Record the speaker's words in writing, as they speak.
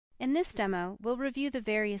In this demo, we'll review the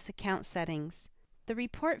various account settings. The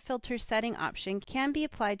Report Filter setting option can be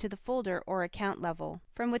applied to the folder or account level.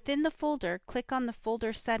 From within the folder, click on the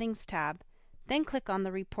Folder Settings tab, then click on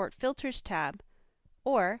the Report Filters tab,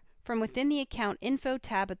 or from within the Account Info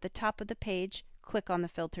tab at the top of the page, click on the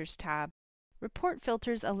Filters tab. Report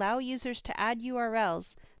filters allow users to add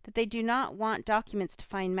URLs that they do not want documents to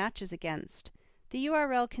find matches against. The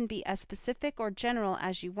URL can be as specific or general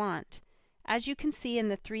as you want. As you can see in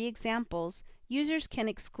the 3 examples, users can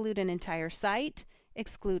exclude an entire site,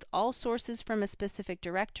 exclude all sources from a specific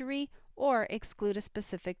directory, or exclude a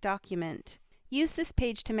specific document. Use this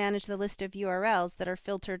page to manage the list of URLs that are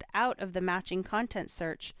filtered out of the matching content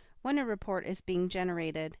search when a report is being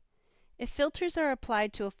generated. If filters are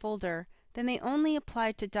applied to a folder, then they only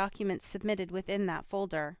apply to documents submitted within that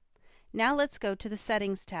folder. Now let's go to the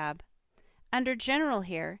Settings tab. Under General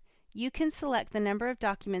here, you can select the number of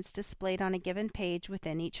documents displayed on a given page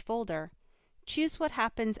within each folder. Choose what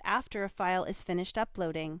happens after a file is finished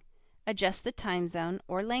uploading. Adjust the time zone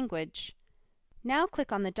or language. Now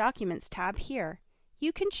click on the Documents tab here.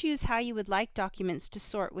 You can choose how you would like documents to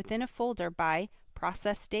sort within a folder by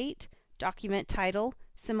process date, document title,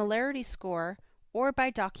 similarity score, or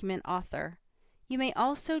by document author. You may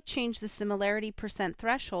also change the similarity %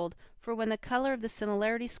 threshold for when the color of the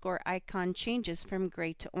similarity score icon changes from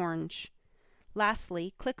gray to orange.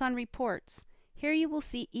 Lastly, click on Reports. Here you will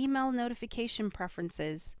see email notification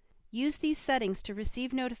preferences. Use these settings to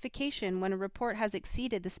receive notification when a report has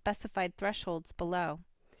exceeded the specified thresholds below.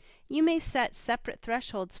 You may set separate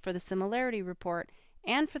thresholds for the similarity report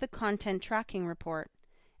and for the content tracking report.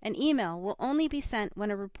 An email will only be sent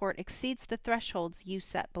when a report exceeds the thresholds you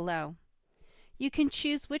set below. You can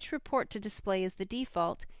choose which report to display as the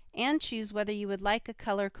default and choose whether you would like a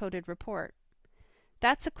color-coded report.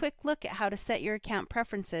 That's a quick look at how to set your account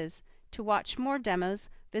preferences. To watch more demos,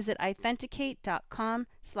 visit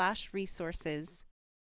iThenticate.com/resources.